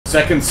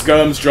Second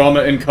skirms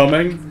drama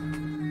incoming.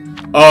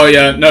 Oh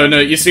yeah, no,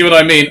 you see what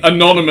I mean?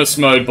 Anonymous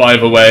mode, by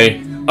the way.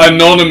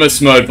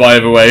 Anonymous mode, by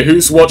the way.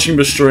 Who's watching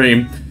the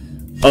stream?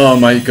 Oh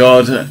my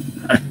god.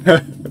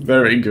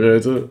 Very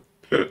good.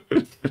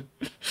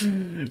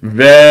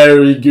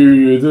 Very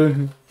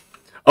good.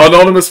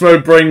 Anonymous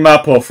mode, bring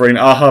map offering.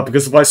 Aha,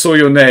 because if I saw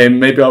your name,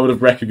 maybe I would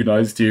have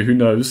recognized you. Who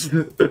knows?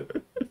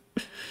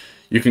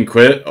 You can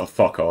quit? Oh,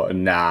 fuck off.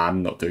 Nah,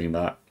 I'm not doing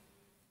that.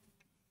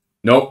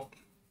 Nope.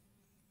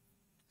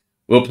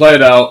 We'll play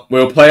it out.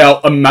 We'll play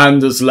out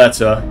Amanda's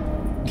letter.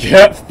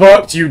 Get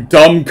fucked, you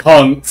dumb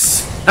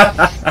cunts.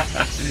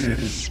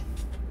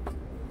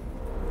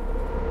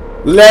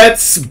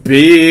 Let's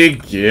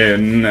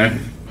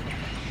begin.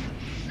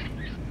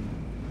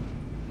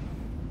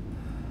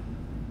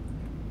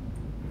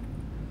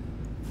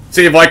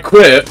 See, if I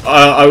quit,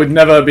 I would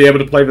never be able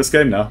to play this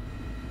game now.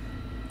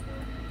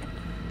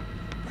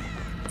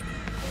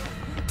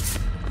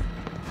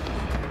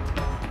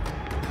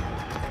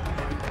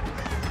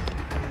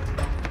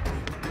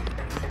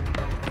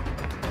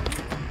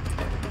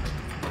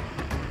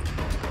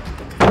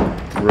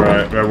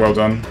 Right, very well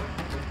done.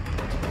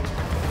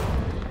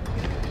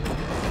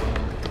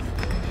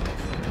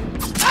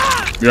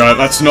 Yeah,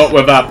 that's not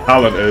where that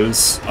pallet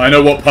is. I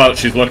know what pallet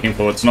she's looking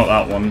for, it's not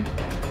that one.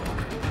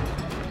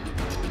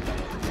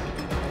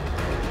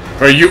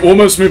 Bro, you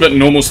almost move at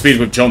normal speed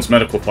with John's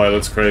medical file,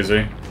 it's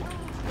crazy.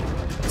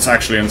 It's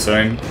actually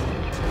insane.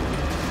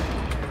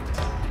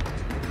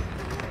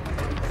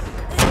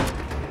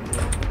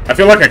 I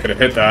feel like I could have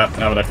hit that,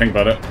 now that I think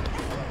about it.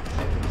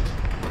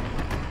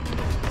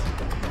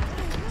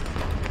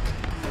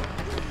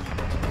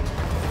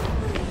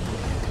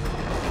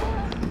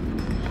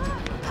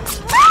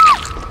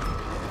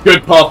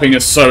 Good popping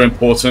is so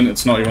important,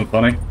 it's not even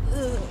funny.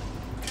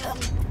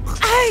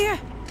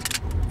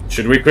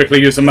 Should we quickly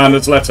use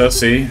Amanda's letter?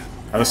 See?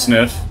 Have a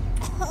sniff.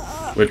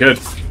 We're good.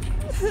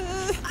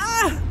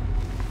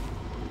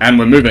 And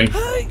we're moving.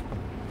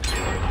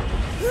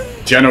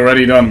 Gen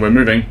already done, we're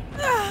moving.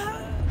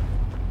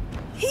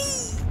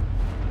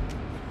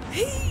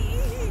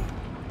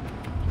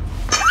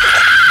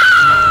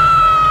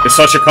 It's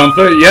such a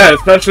comfort? Yeah,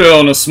 especially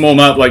on a small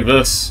map like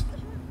this.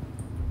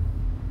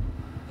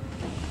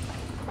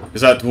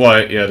 Is that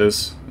Dwight? Yeah, it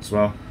is, as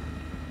well.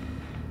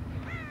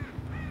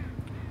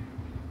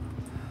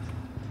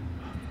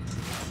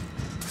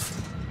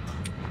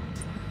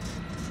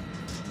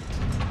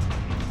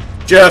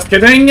 Just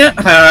kidding,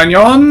 hang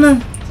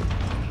on.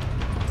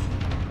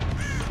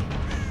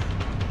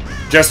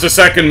 Just a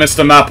second,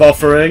 Mr. Map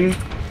Offering.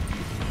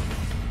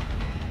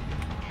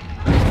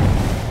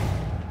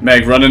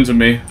 Meg, run into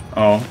me.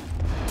 Oh.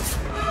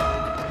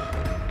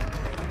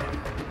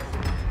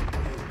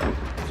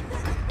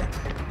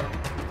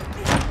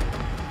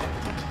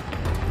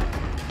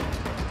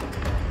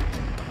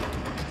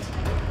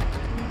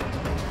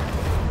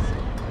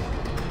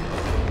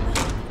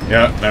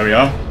 Yeah, there we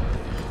are.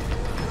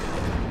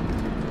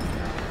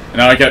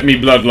 Now I get me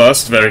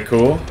Bloodlust, very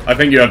cool. I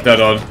think you have Dead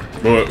Odd.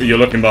 Well, you're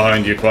looking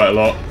behind you quite a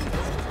lot.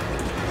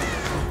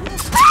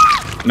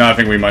 No, I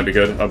think we might be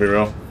good, I'll be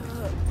real.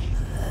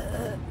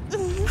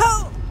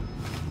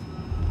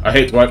 I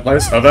hate Dwight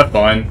players. Oh, they're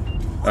fine.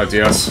 Oh,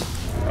 DS.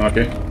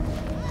 Okay.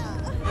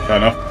 Fair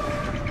enough.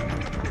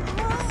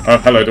 Oh,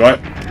 hello, Dwight.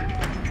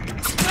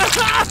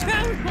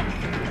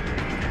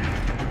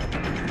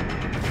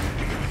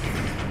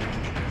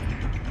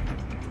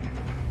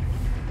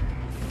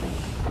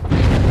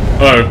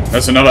 Oh,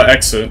 that's another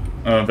exit.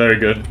 Oh, very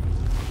good.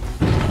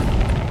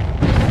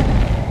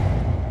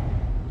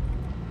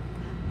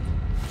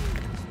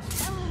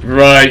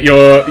 Right,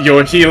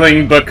 you're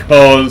healing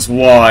because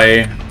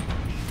why?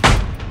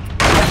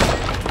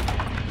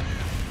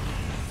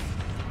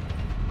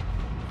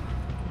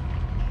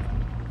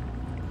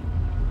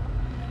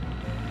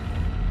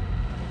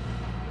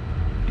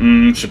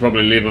 Should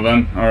probably leave her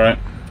then. Alright.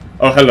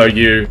 Oh, hello,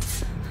 you.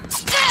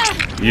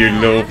 You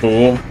little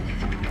fool.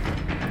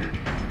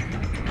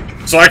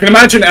 So I can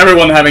imagine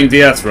everyone having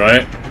DS,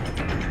 right?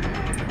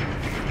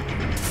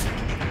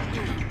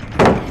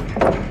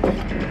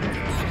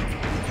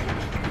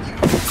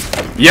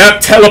 Yep,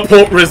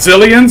 teleport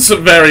resilience,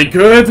 very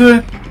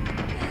good.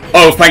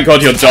 Oh, thank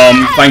God you're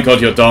dumb. Thank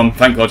God you're dumb.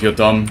 Thank God you're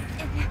dumb.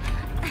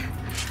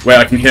 Wait,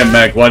 I can hear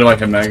Meg. Why do I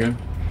hear Meg?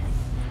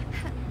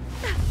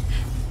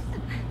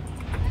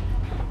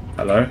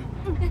 Hello?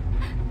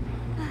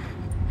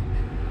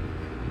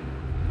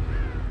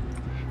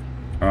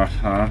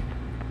 Uh-huh.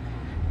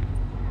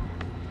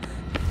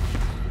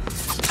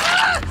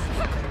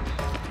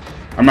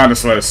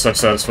 Amanda's letter is so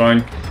satisfying.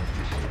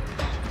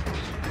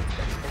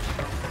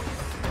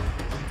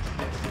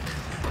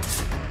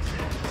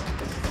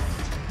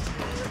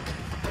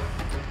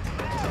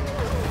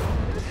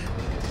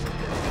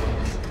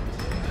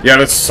 Yeah,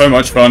 that's so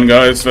much fun,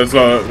 guys. That's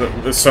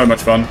so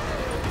much fun.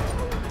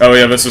 Oh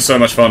yeah, this is so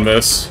much fun,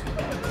 this.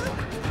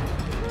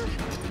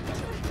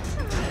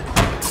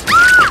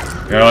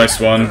 Yeah, nice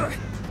one.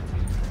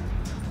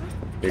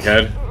 Big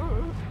head.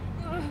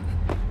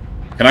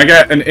 Can I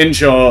get an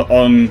inch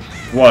on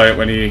Why,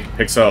 when he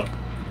picks up?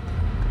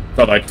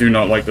 But I do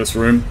not like this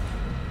room.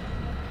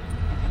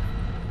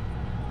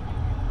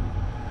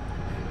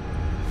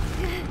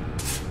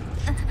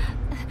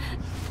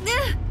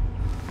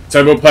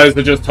 Several players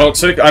are just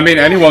toxic. I mean,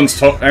 anyone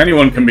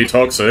can be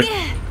toxic.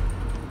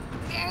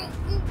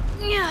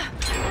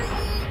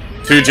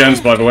 2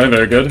 gems, by the way,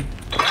 very good.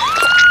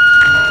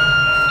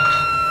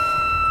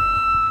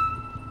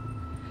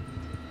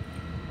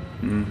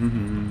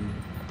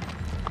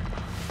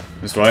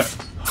 This way.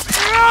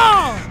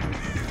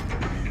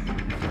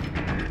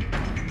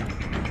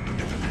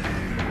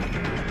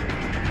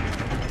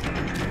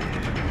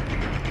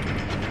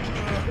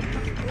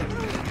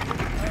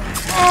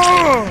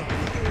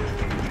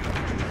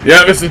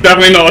 Yeah, this is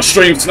definitely not a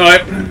stream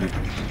snipe.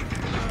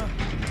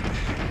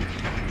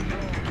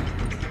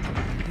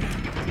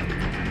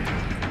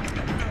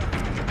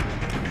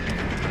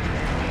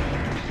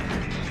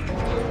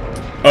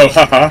 Oh,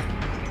 haha.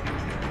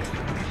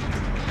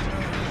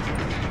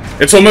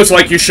 It's almost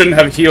like you shouldn't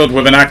have healed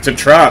with an active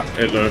trap,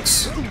 it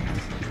looks.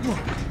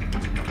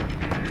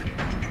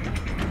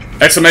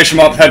 Exclamation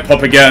mark, head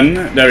pop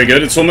again. Very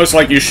good. It's almost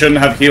like you shouldn't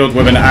have healed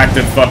with an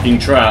active fucking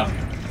trap.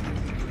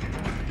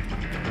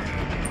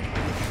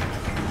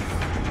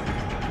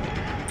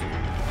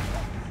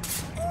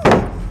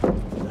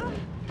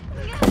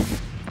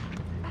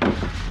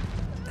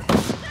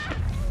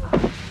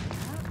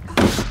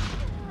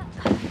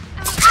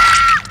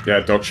 Yeah,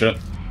 dog shit.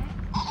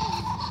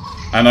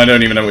 And I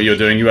don't even know what you're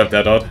doing. You have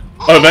dead odd.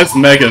 Oh, there's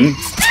Megan.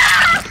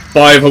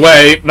 By the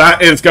way,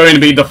 that is going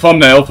to be the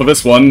thumbnail for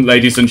this one,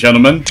 ladies and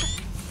gentlemen.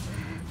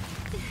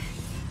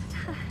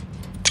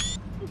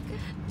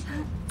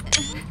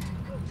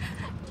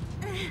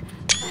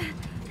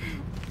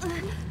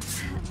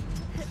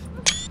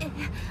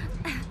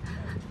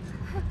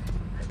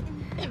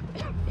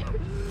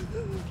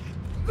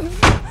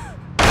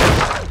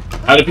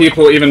 How do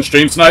people even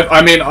stream snipe?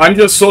 I mean, I'm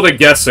just sort of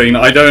guessing.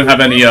 I don't have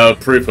any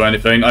proof or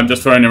anything. I'm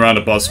just throwing around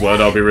a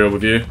buzzword, I'll be real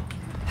with you.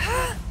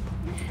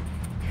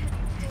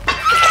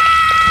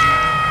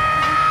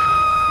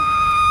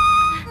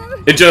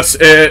 It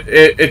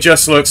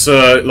just looks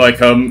like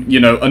you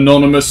know,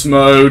 anonymous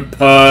mode,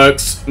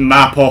 perks,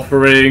 map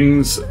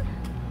offerings.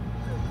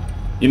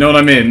 You know what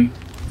I mean?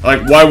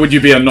 Like, why would you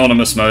be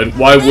anonymous mode?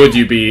 Why would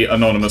you be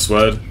anonymous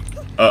word?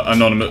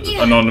 Anonymous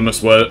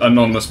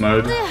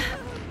mode.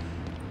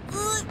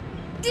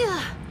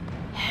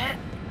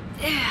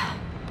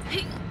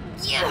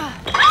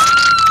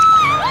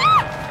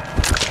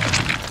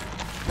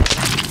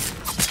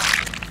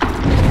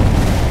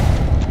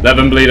 Let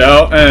them bleed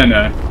out?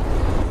 No.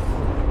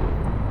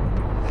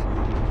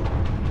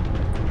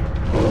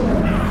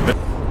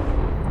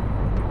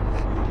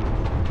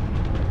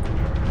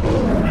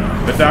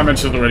 The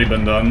damage has already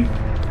been done.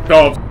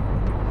 God.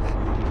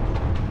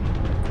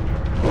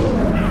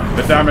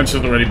 The damage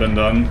has already been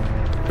done.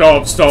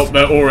 God, stop,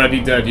 they're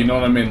already dead, you know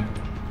what I mean?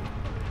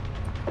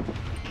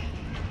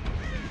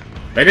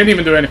 They didn't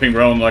even do anything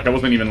wrong, like I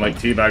wasn't even like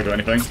teabagged or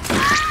anything.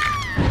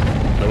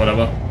 So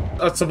whatever.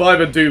 A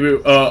survivor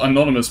do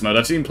anonymous mode.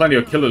 I've seen plenty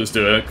of killers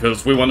do it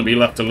because we want to be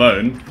left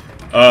alone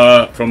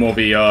from all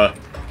the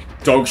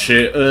dog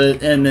shit.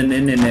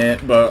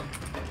 But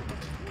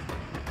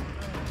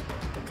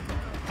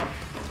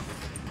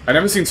I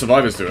never seen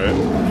survivors do it.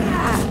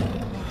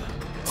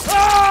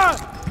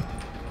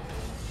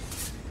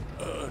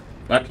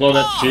 That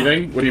Claudette's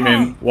cheating? What do you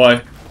mean?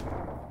 Why?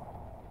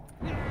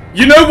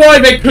 You know why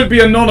they could be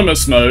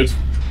anonymous mode?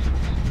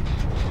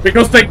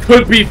 Because they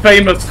could be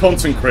famous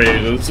content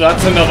creators.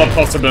 That's another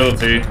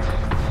possibility.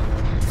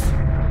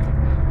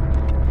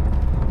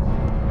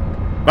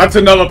 That's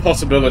another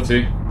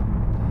possibility.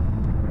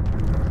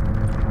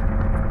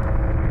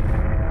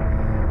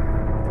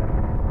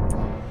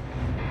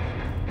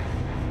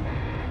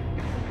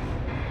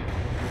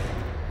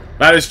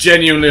 That is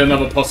genuinely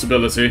another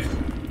possibility.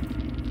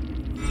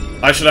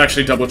 I should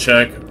actually double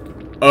check.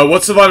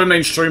 What Survivor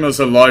main streamers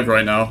are live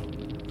right now?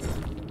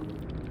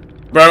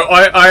 Bro,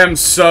 I am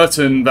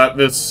certain that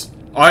this...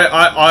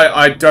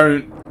 I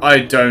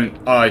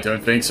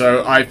don't think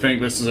so. I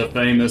think this is a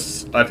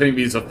famous... I think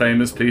these are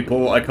famous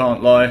people. I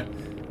can't lie.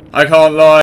 I can't lie.